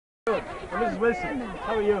Mrs. Wilson,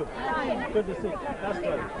 how are you? Good to see you. That's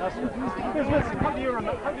good. That's good. Mrs. Wilson, how do you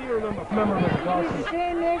remember Mr. Dawson?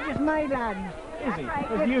 Same age as my lad. Is he?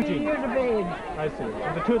 Was Eugene? Years of age. I see.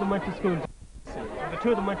 And the two of them went to school. The two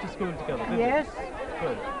of them went to school together, didn't Yes. they?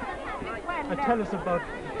 Good. And tell us about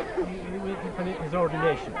his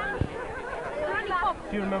ordination.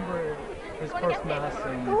 Do you remember his first mass?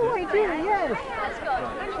 And Oh, I do, yes.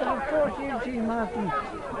 But of course, Eugene Martin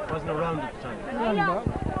wasn't around at the time. remember.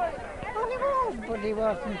 Oh, he was, but he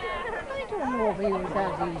wasn't. I don't know if he was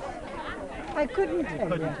at ease. I couldn't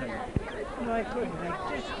tell you. No, I couldn't.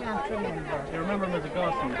 I just can't remember. You remember Mr.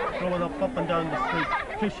 Dawson growing up and down the street,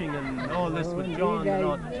 fishing and all this with John and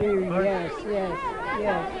all? I do, yes, yes,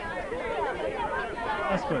 yes.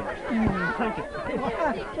 That's good. Thank you.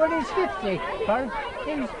 Well, he's 50. Pardon?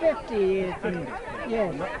 He's 50, I think.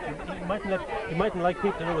 Yes. You mightn't like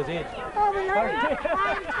people to know his age. Oh, well,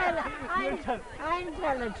 I'll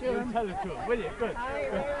tell it to You'll him. tell it to him, will you? Good.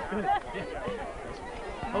 Good. Yeah.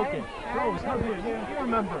 Okay. Rose, how do you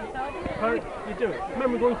remember him? You do.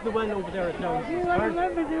 Remember going to the well over there at Downs? Do you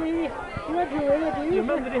remember the he went away, do you? You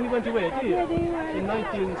remember that he went away, do you? Yeah, do you? In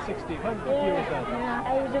 1960. What year was that? Yeah, I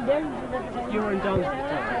was in Downs at the time. You were in Downs at the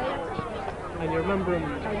time. And you remember him?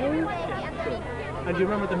 I do. Yeah, good. And you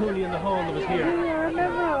remember the hoolie in the hall that was here? I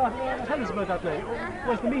remember. Tell us about that now.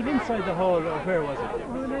 Was the meal inside the hall or where was it?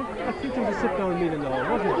 I think there was a sit-down meal in the hall,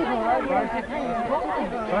 wasn't it?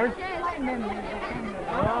 Pardon?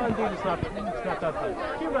 Oh, indeed, it's not that bad.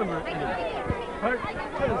 Do you remember it anyway? Pardon?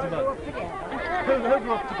 Tell us about it. Who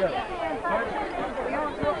grew up together? Pardon?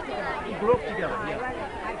 You grew up together, yeah.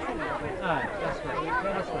 Ah, that's right.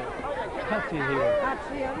 That's right. Patsy here.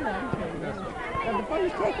 Patsy, I'm not. And the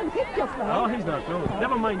boy's taking pictures now. Oh, he's not, no.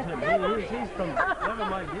 Never mind him. He's from... Never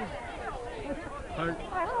mind, he's... Pardon?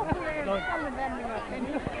 No.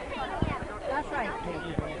 That's right.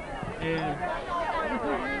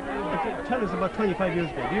 Tell us about 25 years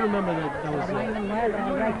ago. Do you remember that there was... I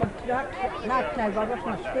wasn't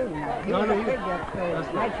in school. No, He was you... at school.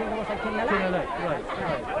 That's My right. children was at Kinnaland. Right.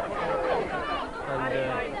 And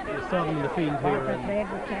you saw them in the field here. I played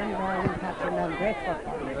with Ken Brown and Patsy and great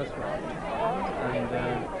football. That's right. And...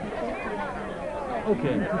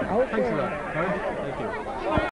 okay. Thanks a lot. Thank you.